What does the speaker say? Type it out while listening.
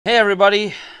Hey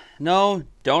everybody. No,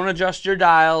 don't adjust your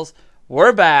dials.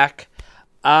 We're back.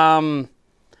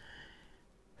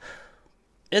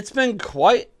 It's been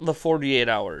quite the 48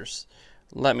 hours,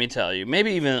 let me tell you.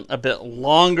 Maybe even a bit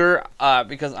longer,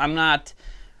 because I'm not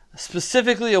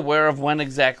specifically aware of when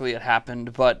exactly it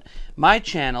happened, but my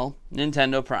channel,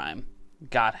 Nintendo Prime,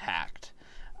 got hacked.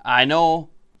 I know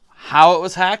how it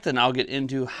was hacked, and I'll get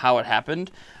into how it happened.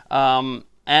 And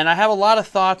I have a lot of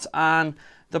thoughts on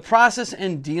the process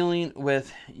in dealing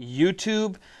with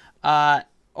YouTube,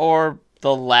 or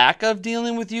the lack of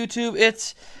dealing with YouTube.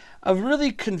 It's a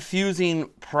really confusing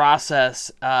process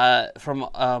from,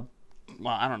 well,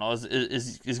 I don't know,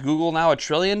 is Google now a $1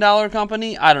 trillion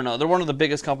company? I don't know. They're one of the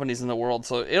biggest companies in the world,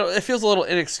 so it feels a little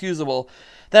inexcusable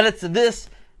that it's this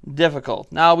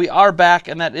difficult. Now, we are back,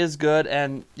 and that is good,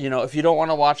 and, you know, if you don't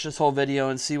want to watch this whole video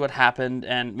and see what happened,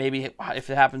 and maybe if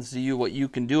it happens to you, what you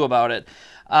can do about it,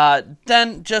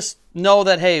 then just know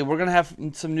that, hey, we're going to have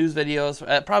some news videos,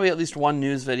 probably at least one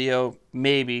news video,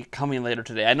 maybe, coming later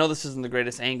today. I know this isn't the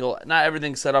greatest angle. Not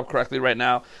everything's set up correctly right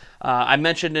now. I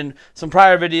mentioned in some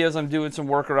prior videos I'm doing some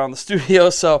work around the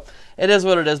studio, so it is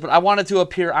what it is, but I wanted to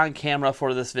appear on camera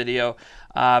for this video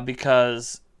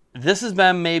because this has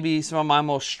been maybe some of my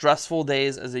most stressful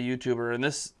days as a YouTuber, and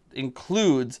this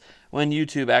includes when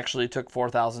YouTube actually took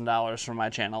 $4,000 from my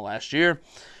channel last year.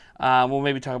 We'll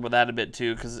maybe talk about that a bit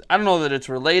too, because I don't know that it's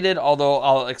related, although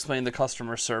I'll explain the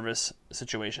customer service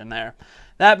situation there.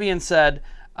 That being said,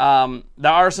 there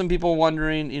are some people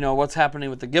wondering, you know, what's happening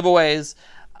with the giveaways.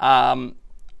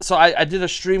 So I did a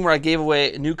stream where I gave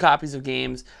away new copies of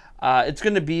games. It's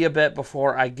going to be a bit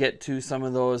before I get to some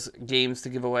of those games to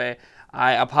give away.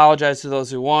 I apologize to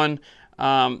those who won.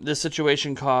 This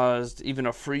situation caused even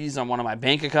a freeze on one of my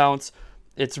bank accounts.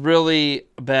 It's really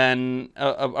been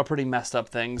a pretty messed up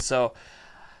thing. So,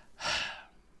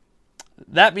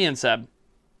 that being said,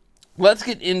 let's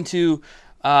get into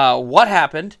what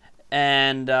happened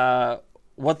and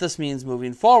what this means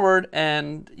moving forward.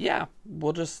 And yeah,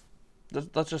 let's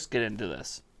just get into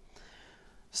this.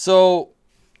 So,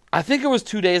 I think it was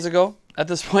 2 days ago. At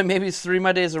this point, maybe it's 3.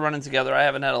 My days are running together. I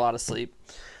haven't had a lot of sleep.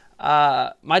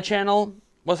 My channel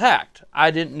was hacked.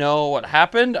 I didn't know what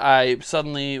happened. I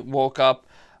suddenly woke up,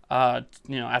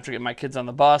 you know, after getting my kids on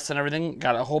the bus and everything,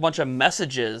 got a whole bunch of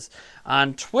messages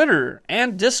on Twitter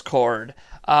and Discord,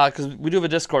 because we do have a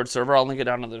Discord server. I'll link it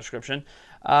down in the description.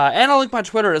 And I'll link my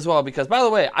Twitter as well, because, by the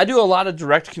way, I do a lot of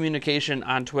direct communication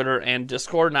on Twitter and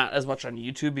Discord, not as much on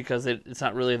YouTube, because it's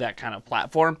not really that kind of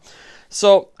platform.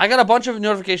 So I got a bunch of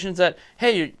notifications that,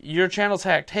 hey, your channel's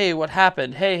hacked. Hey, what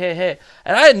happened? Hey.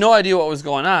 And I had no idea what was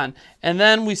going on. And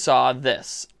then we saw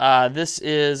this. This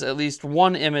is at least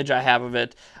one image I have of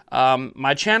it.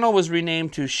 My channel was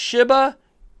renamed to Shiba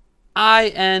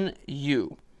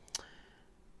INU.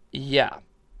 Yeah.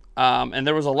 And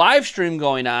there was a live stream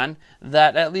going on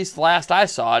that, at least last I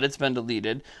saw it, it's been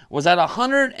deleted, was at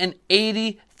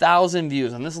 180,000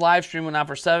 views. And this live stream went on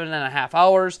for 7.5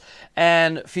 hours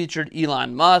and featured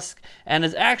Elon Musk, and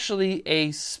is actually a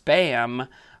spam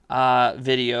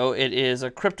video. It is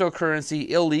a cryptocurrency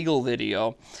illegal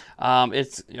video. I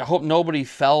hope nobody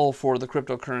fell for the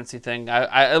cryptocurrency thing.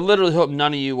 I literally hope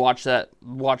none of you watched that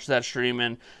stream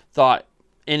and thought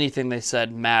anything they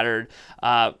said mattered.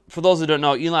 For those who don't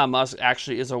know, Elon Musk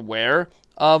actually is aware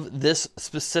of this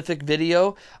specific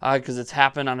video because it's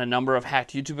happened on a number of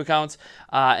hacked YouTube accounts,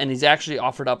 and he's actually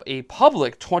offered up a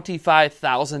public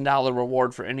 $25,000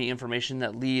 reward for any information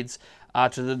that leads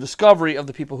to the discovery of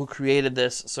the people who created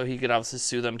this, so he could obviously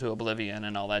sue them to oblivion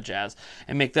and all that jazz,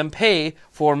 and make them pay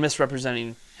for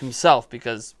misrepresenting himself,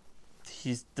 because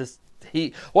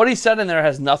what he said in there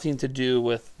has nothing to do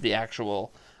with the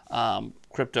actual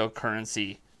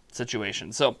cryptocurrency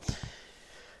situation. So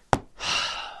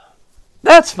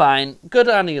that's fine. Good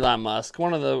on Elon Musk,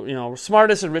 one of the, you know,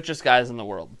 smartest and richest guys in the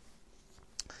world.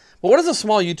 But what does a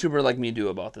small YouTuber like me do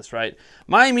about this, right?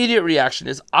 My immediate reaction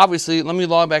is, obviously, let me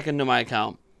log back into my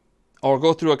account or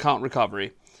go through account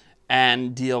recovery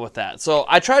and deal with that. So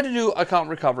I tried to do account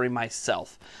recovery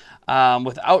myself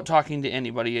without talking to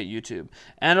anybody at YouTube.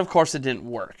 And of course it didn't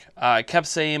work. I kept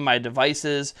saying my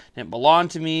devices didn't belong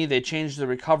to me. They changed the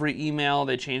recovery email.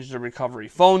 They changed the recovery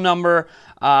phone number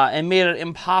and made it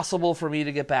impossible for me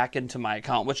to get back into my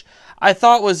account, which I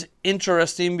thought was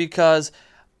interesting, because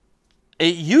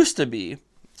it used to be,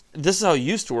 this is how it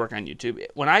used to work on YouTube.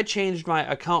 When I changed my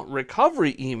account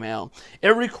recovery email,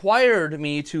 it required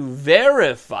me to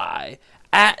verify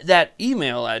at that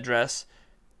email address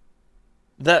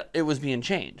that it was being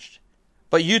changed.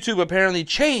 But YouTube apparently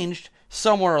changed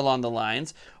somewhere along the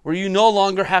lines where you no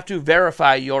longer have to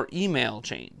verify your email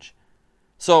change.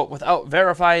 So without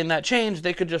verifying that change,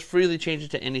 they could just freely change it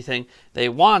to anything they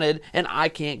wanted, and I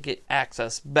can't get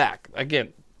access back.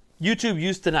 Again, YouTube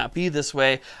used to not be this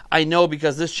way. I know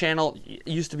because this channel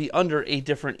used to be under a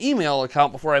different email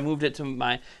account before I moved it to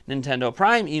my Nintendo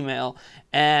Prime email.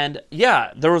 And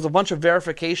yeah, there was a bunch of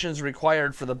verifications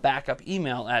required for the backup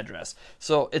email address.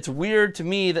 So it's weird to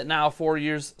me that now, 4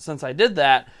 years since I did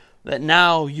that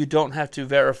now you don't have to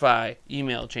verify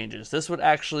email changes. This would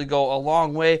actually go a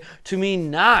long way to me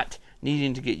not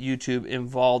needing to get YouTube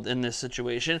involved in this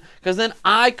situation, because then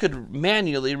I could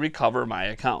manually recover my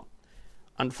account.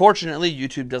 Unfortunately,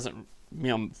 YouTube doesn't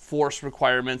force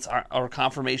requirements or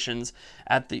confirmations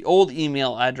at the old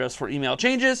email address for email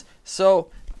changes, so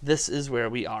this is where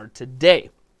we are today.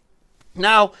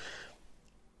 Now,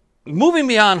 moving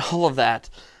beyond all of that,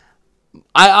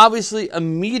 I obviously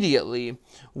immediately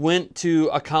went to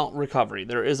account recovery.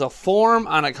 There is a form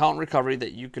on account recovery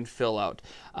that you can fill out.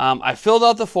 I filled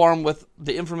out the form with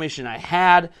the information I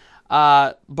had,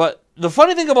 but the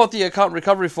funny thing about the account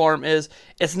recovery form is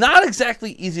it's not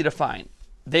exactly easy to find.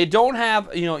 They don't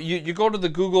have, you go to the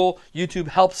Google YouTube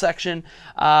help section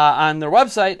on their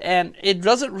website, and it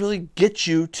doesn't really get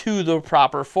you to the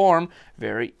proper form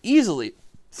very easily.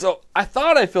 So I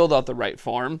thought I filled out the right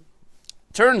form.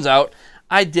 Turns out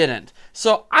I didn't.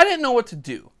 So I didn't know what to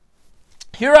do.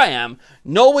 Here I am,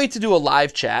 no way to do a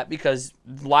live chat because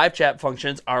live chat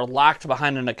functions are locked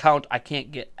behind an account I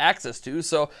can't get access to.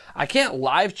 So I can't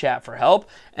live chat for help,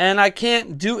 and I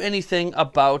can't do anything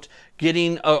about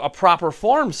getting a proper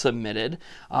form submitted,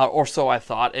 or so I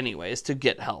thought anyways, to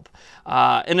get help.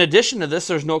 In addition to this,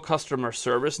 there's no customer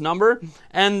service number,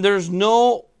 and there's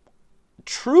no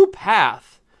true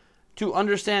path to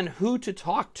understand who to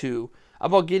talk to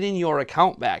about getting your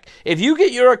account back. If you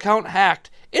get your account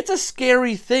hacked, it's a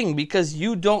scary thing because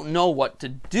you don't know what to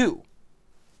do.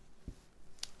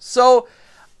 So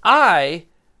I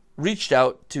reached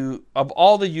out to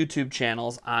all the YouTube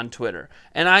channels on Twitter,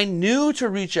 and I knew to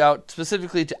reach out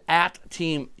specifically to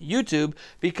 @TeamYouTube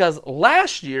because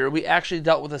last year we actually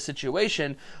dealt with a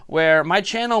situation where my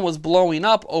channel was blowing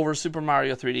up over Super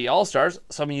Mario 3D All-Stars.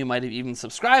 Some of you might have even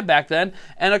subscribed back then,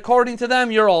 and according to them,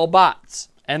 you're all bots.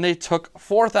 And they took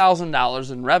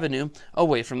 $4,000 in revenue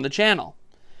away from the channel,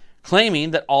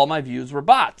 claiming that all my views were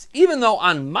bots, even though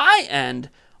on my end,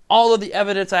 all of the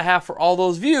evidence I have for all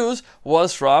those views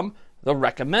was from the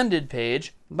recommended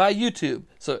page by YouTube.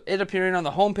 So it appearing on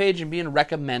the homepage and being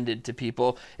recommended to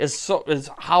people is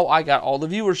how I got all the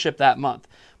viewership that month.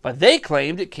 But they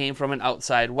claimed it came from an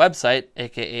outside website,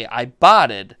 aka I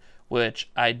botted, which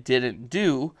I didn't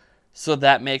do. So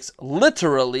that makes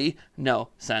literally no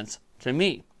sense to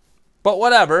me. But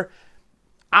whatever,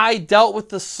 I dealt with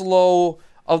the slowness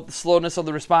of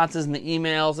the responses and the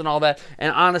emails and all that,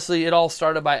 and honestly it all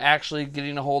started by actually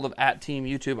getting a hold of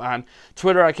 @TeamYouTube on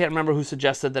Twitter. I can't remember who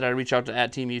suggested that I reach out to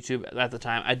 @TeamYouTube at the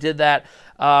time. I did that,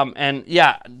 and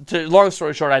yeah, long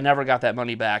story short, I never got that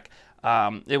money back.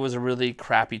 It was a really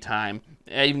crappy time.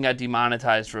 I even got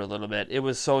demonetized for a little bit. It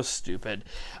was so stupid.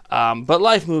 But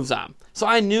life moves on. So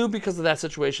I knew because of that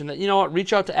situation that, you know what,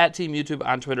 reach out to @TeamYouTube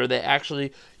on Twitter. They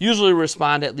actually usually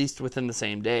respond at least within the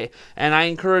same day. And I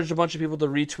encouraged a bunch of people to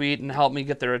retweet and help me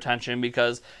get their attention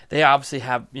because they obviously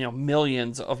have,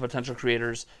 millions of potential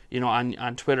creators,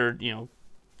 on Twitter,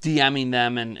 DMing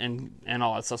them and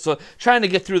all that stuff. So trying to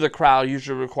get through the crowd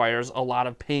usually requires a lot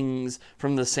of pings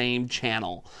from the same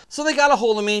channel. So they got a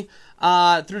hold of me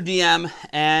through DM,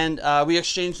 and we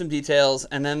exchanged some details,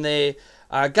 and then they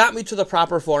got me to the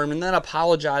proper form and then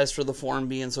apologized for the form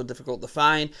being so difficult to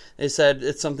find. They said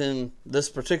it's something, this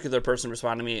particular person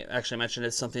responded to me, actually mentioned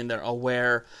it's something they're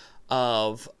aware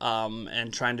of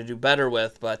and trying to do better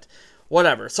with, but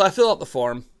whatever. So I fill out the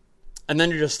form. And then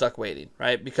you're just stuck waiting,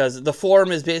 right? Because the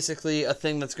form is basically a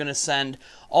thing that's going to send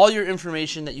all your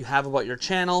information that you have about your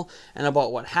channel and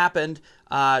about what happened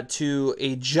to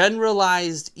a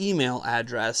generalized email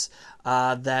address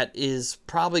that is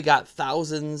probably got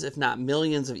thousands, if not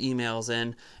millions of emails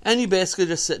in. And you basically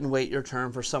just sit and wait your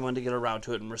turn for someone to get around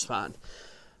to it and respond.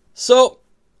 So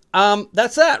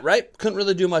that's that, right? Couldn't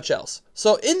really do much else.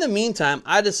 So in the meantime,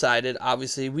 I decided,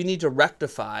 obviously, we need to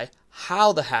rectify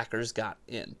how the hackers got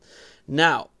in.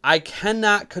 Now, I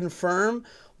cannot confirm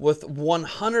with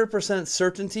 100%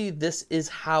 certainty this is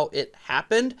how it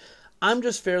happened. I'm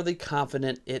just fairly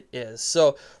confident it is.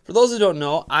 So, for those who don't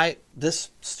know, this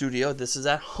studio, this is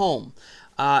at home.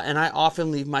 And I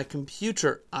often leave my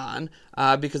computer on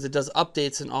because it does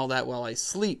updates and all that while I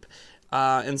sleep.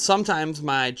 And sometimes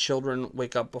my children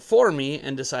wake up before me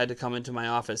and decide to come into my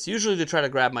office, usually to try to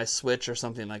grab my Switch or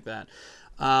something like that.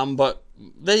 But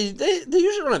they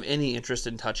usually don't have any interest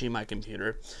in touching my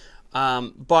computer.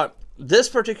 But this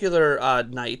particular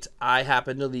night, I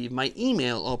happened to leave my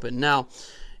email open. Now,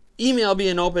 email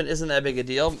being open isn't that big a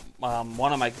deal.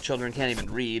 One of my children can't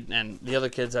even read, and the other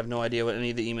kids have no idea what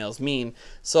any of the emails mean.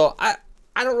 So I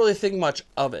don't really think much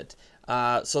of it.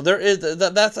 So there is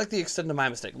that's like the extent of my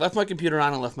mistake. Left my computer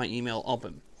on and left my email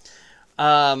open.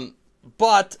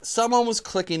 But someone was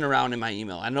clicking around in my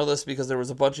email. I know this because there was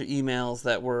a bunch of emails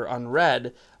that were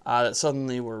unread that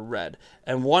suddenly were read.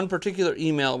 And one particular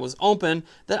email was open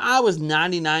that I was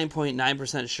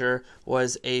 99.9% sure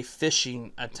was a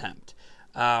phishing attempt.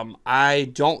 I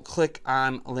don't click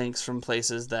on links from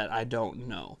places that I don't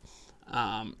know,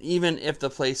 even if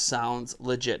the place sounds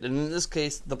legit. And in this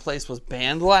case, the place was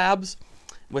Band Labs,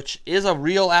 which is a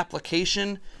real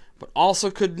application, but also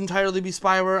could entirely be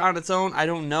spyware on its own. I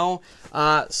don't know.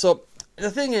 So the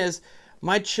thing is,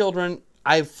 my children,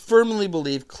 I firmly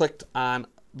believe, clicked on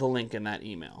the link in that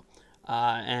email.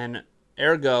 And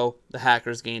ergo, the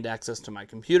hackers gained access to my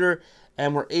computer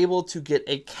and were able to get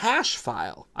a cache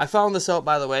file. I found this out,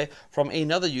 by the way, from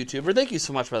another YouTuber. Thank you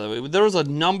so much, by the way. There was a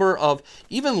number of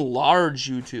even large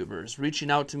YouTubers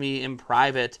reaching out to me in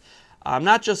private,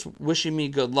 not just wishing me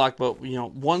good luck, but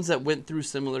ones that went through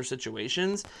similar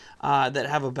situations that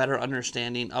have a better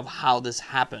understanding of how this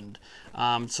happened,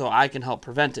 so I can help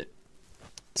prevent it.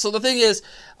 So the thing is,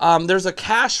 there's a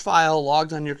cache file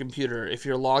logged on your computer if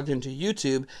you're logged into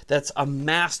YouTube that's a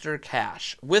master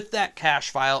cache. With that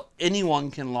cache file,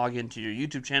 anyone can log into your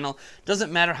YouTube channel.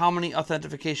 Doesn't matter how many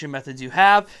authentication methods you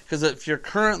have, because if you're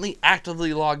currently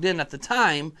actively logged in at the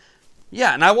time,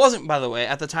 yeah, and I wasn't, by the way,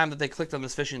 at the time that they clicked on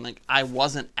this phishing link, I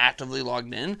wasn't actively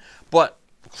logged in, but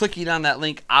clicking on that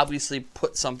link obviously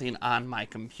put something on my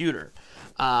computer.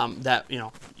 That,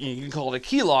 you can call it a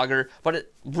keylogger, but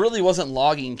it really wasn't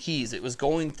logging keys. It was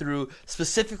going through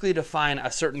specifically to find a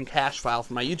certain cache file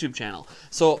for my YouTube channel.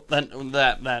 So then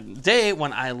that day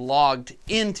when I logged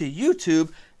into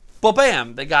YouTube,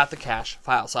 bam, they got the cache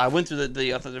file. So I went through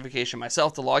the authentication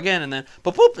myself to log in, and then,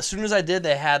 boop, as soon as I did,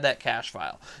 they had that cache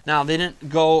file. Now, they didn't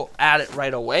go at it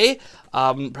right away,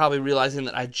 probably realizing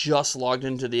that I just logged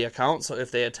into the account, so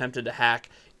if they attempted to hack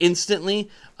instantly,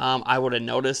 I would have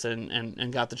noticed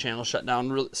and got the channel shut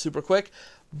down super quick.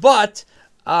 But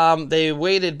they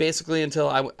waited basically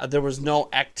until there was no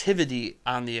activity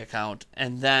on the account,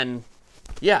 and then,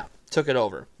 yeah, took it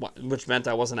over, which meant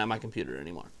I wasn't at my computer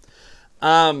anymore.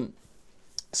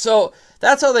 So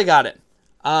that's how they got it.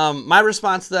 My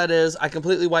response to that is I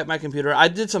completely wiped my computer. I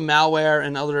did some malware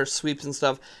and other sweeps and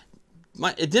stuff.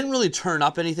 It didn't really turn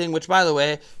up anything, which, by the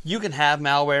way, you can have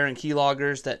malware and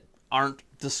keyloggers that aren't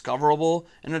discoverable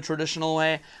in a traditional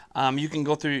way. You can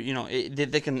go through,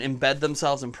 they can embed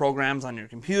themselves in programs on your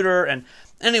computer. And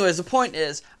anyways, the point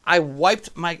is I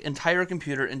wiped my entire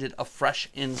computer and did a fresh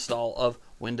install of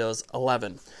Windows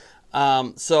 11.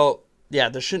 So yeah,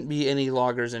 there shouldn't be any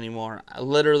loggers anymore.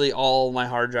 Literally all my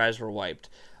hard drives were wiped.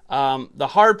 The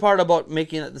hard part about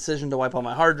making that decision to wipe all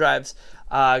my hard drives,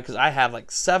 because I have like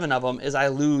 7 of them, is I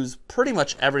lose pretty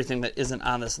much everything that isn't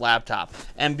on this laptop.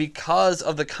 And because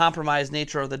of the compromised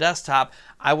nature of the desktop,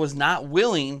 I was not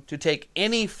willing to take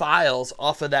any files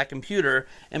off of that computer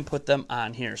and put them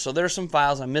on here. So there's some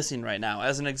files I'm missing right now.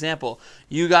 As an example,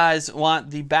 you guys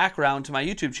want the background to my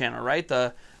YouTube channel, right?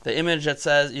 The image that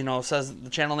says, says the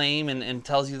channel name and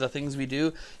tells you the things we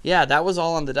do. Yeah, that was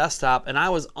all on the desktop, and I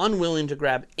was unwilling to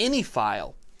grab any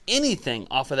file, anything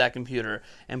off of that computer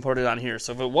and put it on here.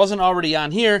 So if it wasn't already on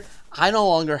here, I no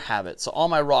longer have it. So all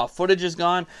my raw footage is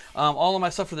gone. All of my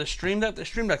stuff for the Stream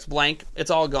Deck's blank. It's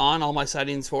all gone. All my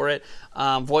settings for it.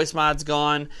 Voice mod's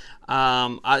gone.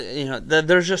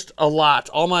 There's just a lot.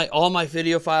 All my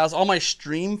video files, all my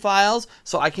stream files.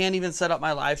 So I can't even set up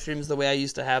my live streams the way I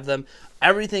used to have them.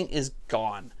 Everything is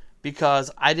gone because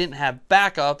I didn't have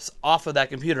backups off of that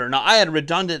computer. Now, I had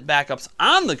redundant backups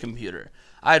on the computer.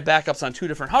 I had backups on 2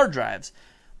 different hard drives.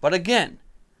 But again,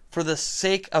 for the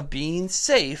sake of being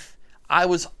safe, I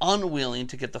was unwilling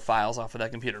to get the files off of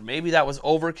that computer. Maybe that was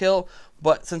overkill,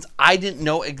 but since I didn't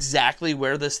know exactly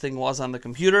where this thing was on the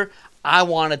computer, I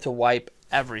wanted to wipe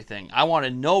everything. I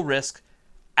wanted no risk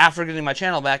after getting my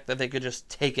channel back that they could just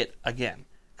take it again,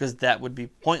 because that would be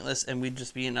pointless and we'd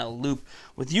just be in a loop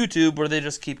with YouTube where they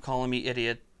just keep calling me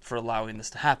idiot for allowing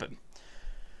this to happen.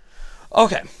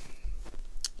 Okay.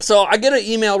 So I get an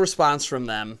email response from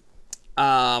them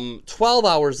 12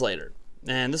 hours later.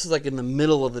 And this is like in the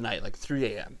middle of the night, like 3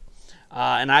 a.m.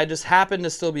 And I just happened to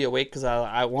still be awake because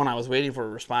I was waiting for a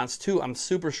response. 2, I'm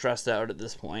super stressed out at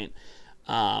this point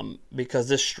because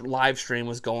this live stream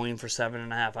was going for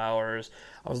 7.5 hours.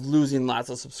 I was losing lots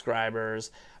of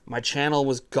subscribers. My channel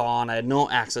was gone. I had no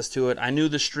access to it. I knew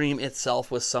the stream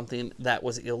itself was something that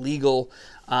was illegal,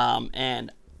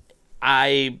 and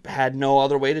I had no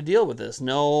other way to deal with this.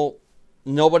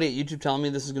 Nobody at YouTube telling me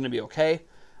this is going to be okay.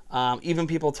 Even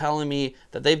people telling me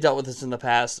that they've dealt with this in the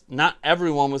past, not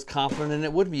everyone was confident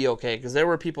it would be okay, because there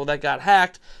were people that got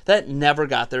hacked that never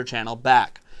got their channel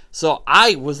back. So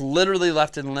I was literally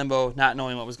left in limbo, not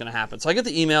knowing what was going to happen. So I get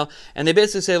the email, and they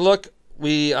basically say, look,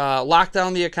 we locked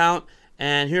down the account,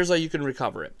 and here's how you can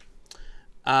recover it.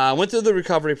 I went through the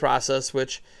recovery process,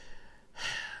 which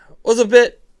was a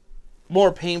bit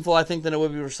more painful, I think, than it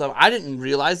would be for some. I didn't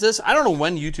realize this. I don't know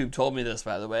when YouTube told me this,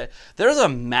 by the way. There's a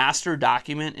master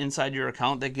document inside your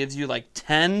account that gives you like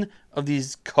 10 of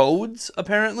these codes,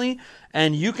 apparently,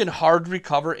 and you can hard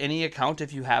recover any account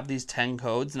if you have these 10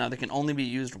 codes. Now, they can only be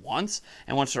used once,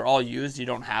 and once they're all used, you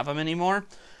don't have them anymore.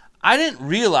 I didn't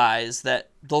realize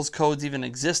that those codes even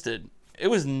existed. It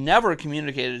was never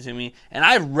communicated to me, and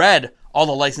I read all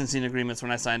the licensing agreements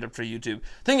when I signed up for YouTube.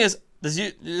 Thing is, I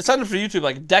signed up for YouTube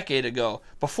like a decade ago,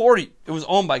 before it was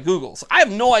owned by Google. So I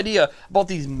have no idea about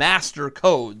these master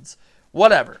codes.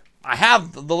 Whatever. I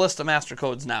have the list of master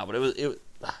codes now, but it was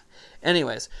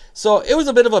anyways. So it was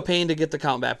a bit of a pain to get the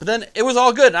account back, but then it was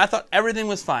all good, and I thought everything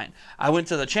was fine. I went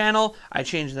to the channel, I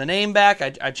changed the name back,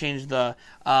 I changed the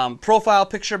profile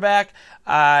picture back.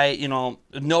 I,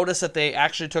 noticed that they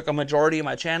actually took a majority of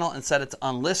my channel and set it to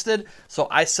unlisted. So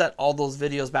I set all those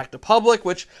videos back to public,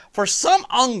 which for some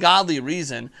ungodly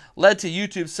reason led to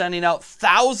YouTube sending out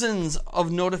thousands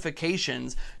of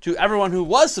notifications to everyone who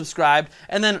was subscribed,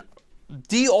 and then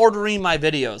deordering my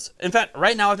videos. In fact,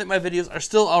 right now I think my videos are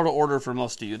still out of order for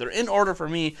most of you. They're in order for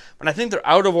me, but I think they're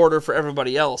out of order for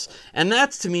everybody else. And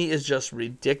that, to me, is just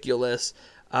ridiculous.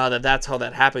 That's how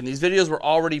that happened. These videos were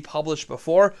already published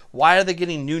before. Why are they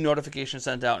getting new notifications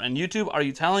sent out? And YouTube, are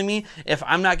you telling me if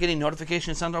I'm not getting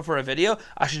notifications sent out for a video,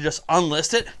 I should just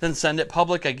unlist it, then send it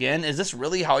public again? Is this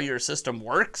really how your system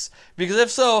works? Because if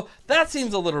so, that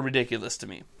seems a little ridiculous to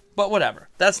me. But whatever.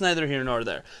 That's neither here nor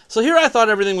there. So here I thought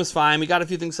everything was fine. We got a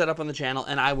few things set up on the channel,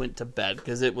 and I went to bed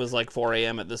because it was like 4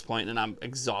 a.m. at this point, and I'm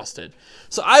exhausted.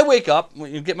 So I wake up,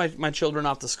 get my children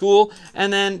off to school,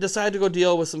 and then decide to go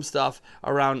deal with some stuff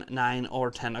around 9 or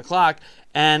 10 o'clock.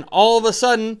 And all of a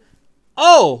sudden,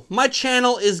 oh, my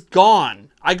channel is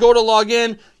gone. I go to log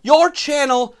in. Your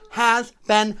channel has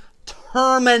been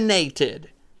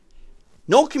terminated.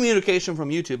 No communication from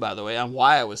YouTube, by the way, on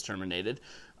why I was terminated.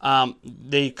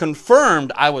 They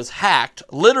confirmed I was hacked.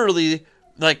 Literally,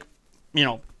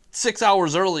 6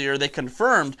 hours earlier, they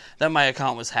confirmed that my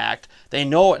account was hacked. They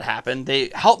know what happened. They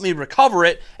helped me recover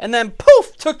it, and then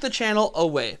poof, took the channel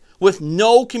away with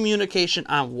no communication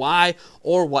on why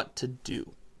or what to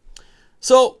do.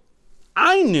 So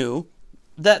I knew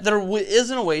that there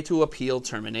isn't a way to appeal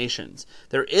terminations.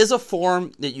 There is a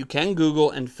form that you can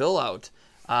Google and fill out,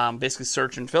 basically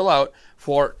search and fill out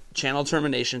for channel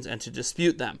terminations and to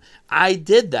dispute them. I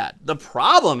did that. The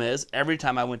problem is every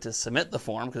time I went to submit the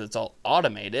form, because it's all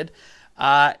automated,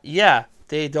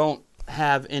 they don't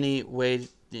have any way.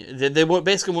 They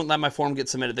basically wouldn't let my form get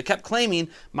submitted. They kept claiming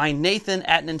my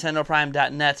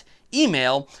nathan@nintendoprime.net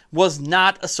email was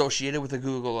not associated with a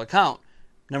Google account.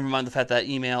 Never mind the fact that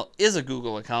email is a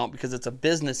Google account because it's a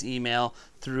business email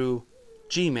through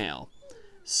Gmail.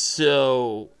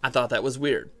 So I thought that was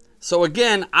weird. So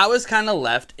again, I was kind of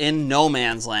left in no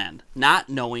man's land, not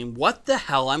knowing what the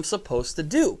hell I'm supposed to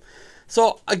do.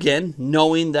 So again,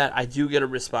 knowing that I do get a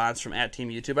response from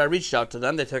 @TeamYouTube, I reached out to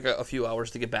them. They took a few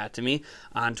hours to get back to me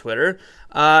on Twitter.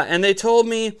 And they told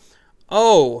me,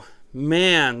 oh,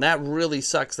 man, that really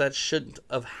sucks. That shouldn't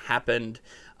have happened.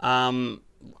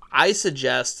 I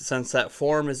suggest, since that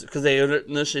form is, because they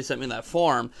initially sent me that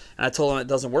form, and I told them it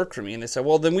doesn't work for me, and they said,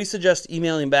 well, then we suggest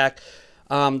emailing back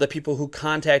the people who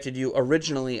contacted you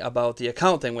originally about the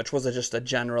account thing, which was just a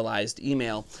generalized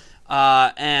email,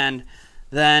 and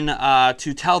then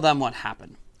to tell them what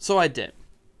happened. So I did.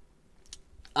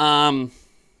 So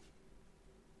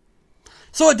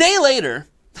a day later,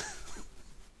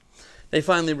 they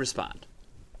finally respond,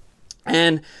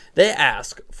 and they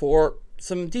ask for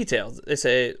some details. They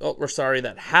say, oh, we're sorry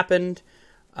that happened.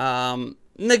 And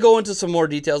they go into some more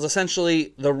details.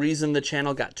 Essentially, the reason the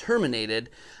channel got terminated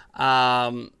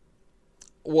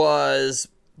was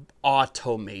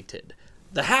automated.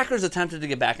 The hackers attempted to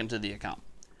get back into the account.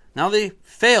 Now they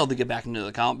failed to get back into the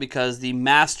account because the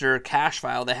master cache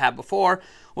file they had before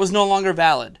was no longer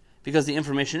valid because the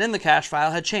information in the cache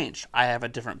file had changed. I have a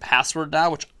different password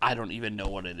now, which I don't even know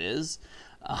what it is.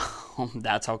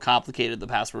 That's how complicated the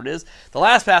password is. The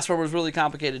last password was really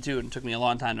complicated too, and it took me a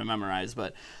long time to memorize,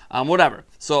 but whatever.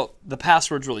 So the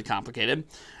password's really complicated.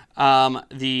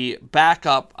 The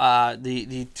backup,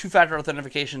 the two-factor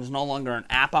authentication is no longer an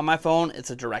app on my phone.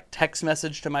 It's a direct text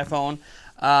message to my phone.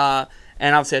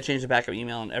 And obviously I changed the backup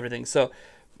email and everything. So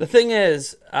the thing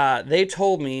is, they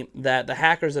told me that the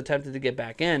hackers attempted to get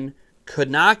back in,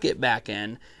 could not get back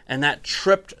in, and that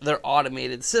tripped their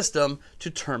automated system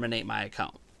to terminate my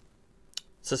account.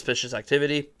 Suspicious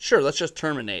activity? Sure, let's just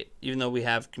terminate, even though we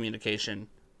have communication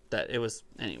that it was,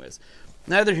 anyways.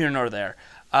 Neither here nor there.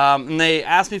 And they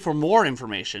asked me for more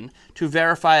information to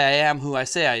verify I am who I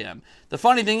say I am. The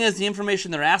funny thing is, the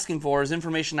information they're asking for is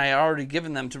information I had already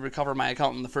given them to recover my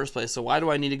account in the first place, so why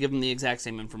do I need to give them the exact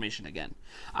same information again?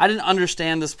 I didn't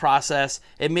understand this process.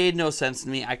 It made no sense to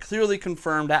me. I clearly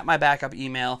confirmed at my backup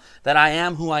email that I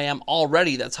am who I am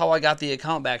already. That's how I got the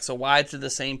account back, so why to the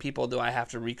same people do I have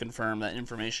to reconfirm that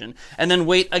information and then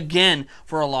wait again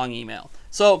for a long email?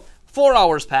 So 4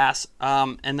 hours pass,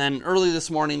 and then early this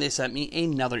morning they sent me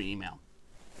another email.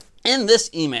 In this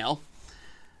email,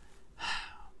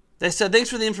 they said, thanks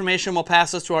for the information. We'll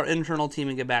pass this to our internal team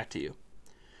and get back to you.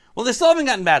 Well, they still haven't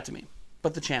gotten back to me,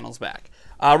 but the channel's back.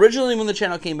 Originally, when the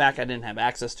channel came back, I didn't have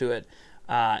access to it.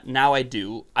 Now I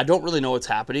do. I don't really know what's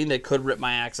happening. They could rip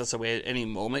my access away at any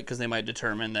moment because they might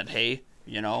determine that, hey,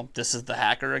 you know, this is the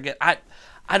hacker again.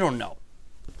 I don't know.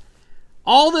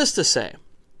 All this to say,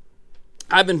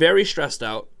 I've been very stressed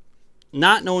out,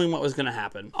 not knowing what was going to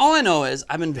happen. All I know is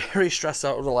I've been very stressed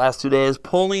out over the last 2 days,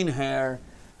 pulling hair.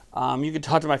 You can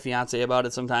talk to my fiance about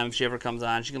it sometime if she ever comes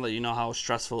on. She can let you know how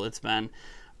stressful it's been.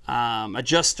 I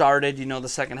just started, the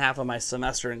second half of my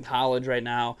semester in college right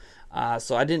now,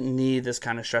 so I didn't need this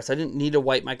kind of stress. I didn't need to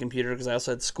wipe my computer because I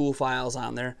also had school files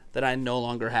on there that I no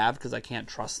longer have because I can't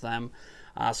trust them.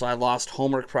 So I lost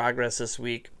homework progress this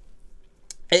week.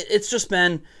 It's just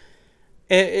been...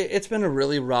 It's been a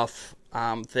really rough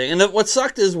thing. And what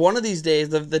sucked is one of these days,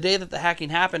 the day that the hacking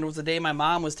happened was the day my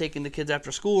mom was taking the kids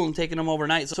after school and taking them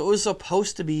overnight. So it was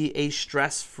supposed to be a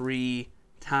stress-free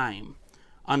time.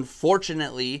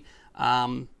 Unfortunately,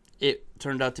 it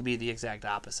turned out to be the exact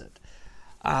opposite.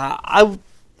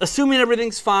 Assuming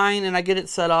everything's fine and I get it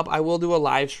set up, I will do a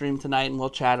live stream tonight and we'll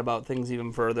chat about things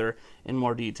even further in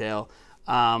more detail.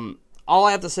 All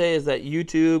I have to say is that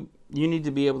YouTube, you need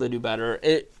to be able to do better.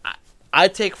 I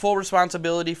take full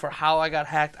responsibility for how I got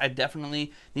hacked. I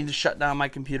definitely need to shut down my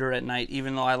computer at night,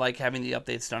 even though I like having the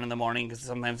updates done in the morning because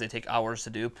sometimes they take hours to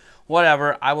do.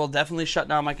 Whatever, I will definitely shut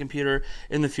down my computer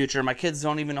in the future. My kids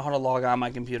don't even know how to log on my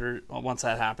computer once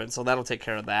that happens, so that'll take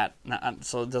care of that,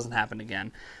 so it doesn't happen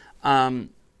again. I'm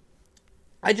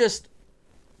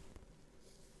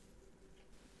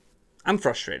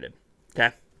frustrated,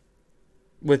 okay,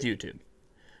 with YouTube.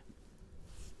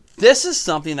 This is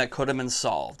something that could have been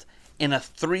solved in a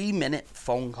 3-minute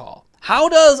phone call. How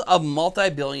does a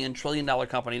multi-billion, trillion-dollar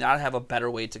company not have a better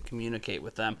way to communicate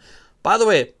with them? By the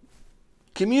way,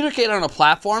 communicate on a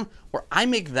platform where I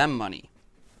make them money.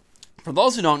 For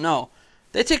those who don't know,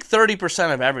 they take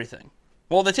 30% of everything.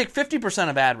 Well, they take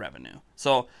 50% of ad revenue.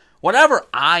 So whatever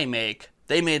I make,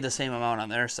 they made the same amount on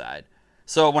their side.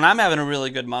 So when I'm having a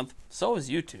really good month, so is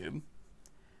YouTube.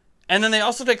 And then they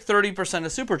also take 30%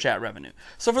 of Super Chat revenue.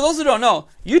 So for those who don't know,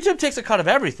 YouTube takes a cut of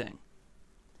everything.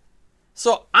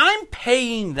 So I'm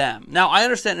paying them. Now, I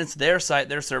understand it's their site,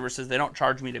 their services. They don't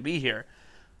charge me to be here.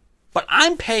 But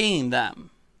I'm paying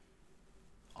them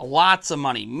lots of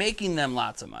money, making them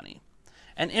lots of money.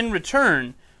 And in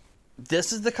return,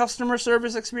 this is the customer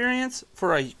service experience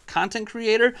for a content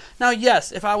creator. Now,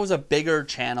 yes, if I was a bigger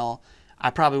channel, I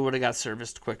probably would have got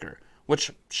serviced quicker,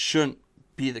 which shouldn't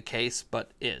be the case,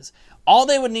 but is. All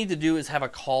they would need to do is have a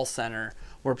call center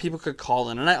where people could call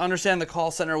in. And I understand the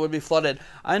call center would be flooded.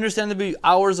 I understand there'd be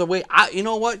hours of wait. You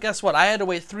know what? Guess what? I had to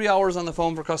wait 3 hours on the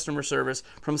phone for customer service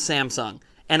from Samsung.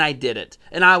 And I did it.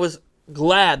 And I was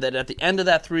glad that at the end of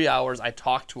that 3 hours, I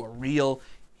talked to a real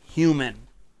human.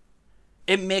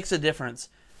 It makes a difference.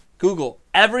 Google,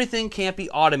 everything can't be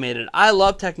automated. I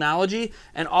love technology,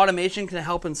 and automation can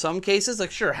help in some cases.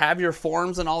 Like, sure, have your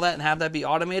forms and all that and have that be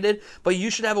automated, but you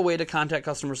should have a way to contact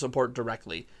customer support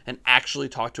directly and actually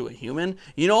talk to a human.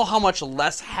 You know how much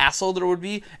less hassle there would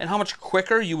be and how much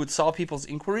quicker you would solve people's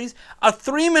inquiries? A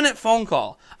 3-minute phone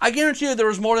call. I guarantee you there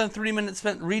was more than 3 minutes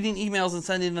spent reading emails and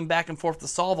sending them back and forth to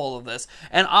solve all of this.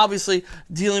 And obviously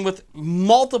dealing with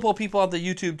multiple people on the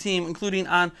YouTube team, including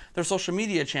on their social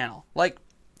media channel. Like,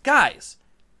 guys,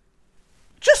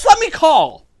 just let me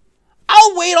call.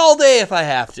 I'll wait all day if I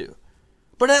have to.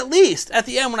 But at least at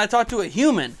the end when I talk to a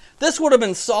human, this would have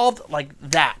been solved like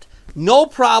that. No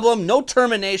problem, no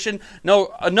termination, no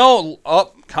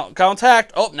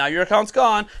contact, now your account's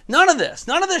gone. None of this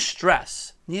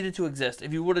stress needed to exist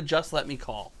if you would have just let me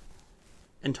call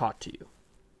and talk to you.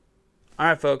 All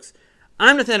right, folks.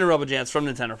 I'm Nathaniel Robojans from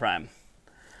Nintendo Prime.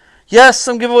 Yes,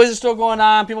 some giveaways are still going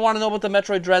on. People want to know about the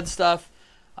Metroid Dread stuff.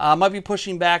 Might be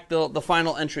pushing back the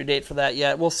final entry date for that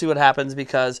yet. We'll see what happens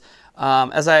because,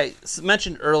 as I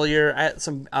mentioned earlier, I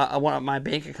had my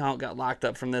bank account got locked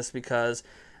up from this because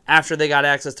after they got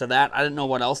access to that, I didn't know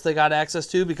what else they got access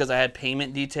to because I had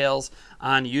payment details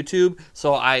on YouTube.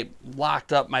 So I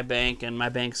locked up my bank, and my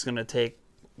bank's going to take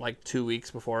like 2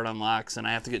 weeks before it unlocks, and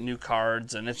I have to get new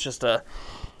cards, and it's just a...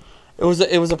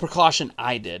 It was a precaution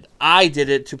I did. I did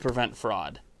it to prevent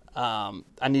fraud. I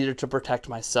needed to protect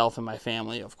myself and my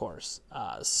family, of course.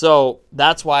 So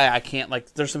that's why I can't,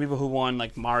 like, there's some people who won,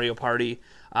 like, Mario Party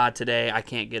today. I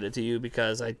can't get it to you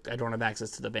because I don't have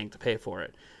access to the bank to pay for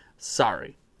it.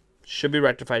 Sorry. Should be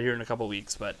rectified here in a couple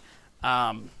weeks, but,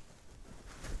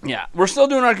 yeah. We're still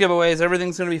doing our giveaways.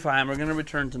 Everything's going to be fine. We're going to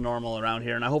return to normal around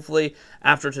here, and hopefully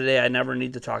after today I never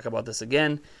need to talk about this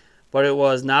again. But it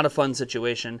was not a fun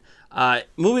situation.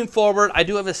 Moving forward, I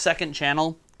do have a second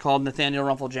channel called Nathaniel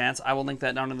Rumpleljans. I will link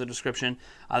that down in the description.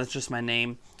 That's just my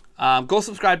name. Go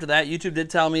subscribe to that. YouTube did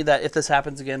tell me that if this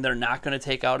happens again, they're not going to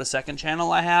take out a second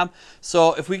channel I have.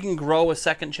 So if we can grow a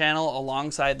second channel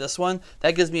alongside this one,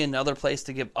 that gives me another place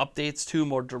to give updates to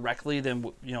more directly than,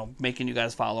 you know, making you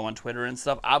guys follow on Twitter and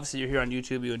stuff. Obviously, you're here on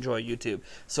YouTube. You enjoy YouTube.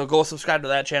 So go subscribe to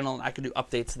that channel, and I can do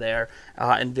updates there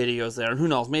and videos there. And who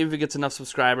knows? Maybe if it gets enough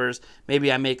subscribers,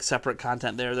 maybe I make separate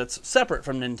content there that's separate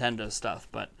from Nintendo stuff.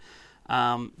 But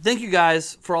thank you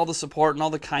guys for all the support and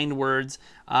all the kind words.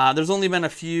 There's only been a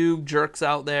few jerks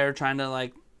out there trying to,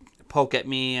 like, poke at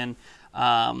me, and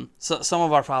so some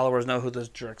of our followers know who those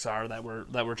jerks are that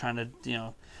were trying to, you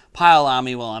know, pile on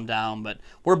me while I'm down. But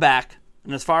we're back,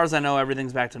 and as far as I know,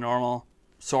 everything's back to normal,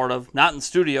 sort of. Not in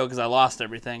studio because I lost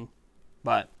everything,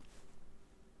 but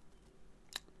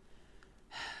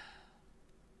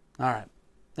all right.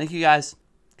 Thank you guys.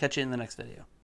 Catch you in the next video.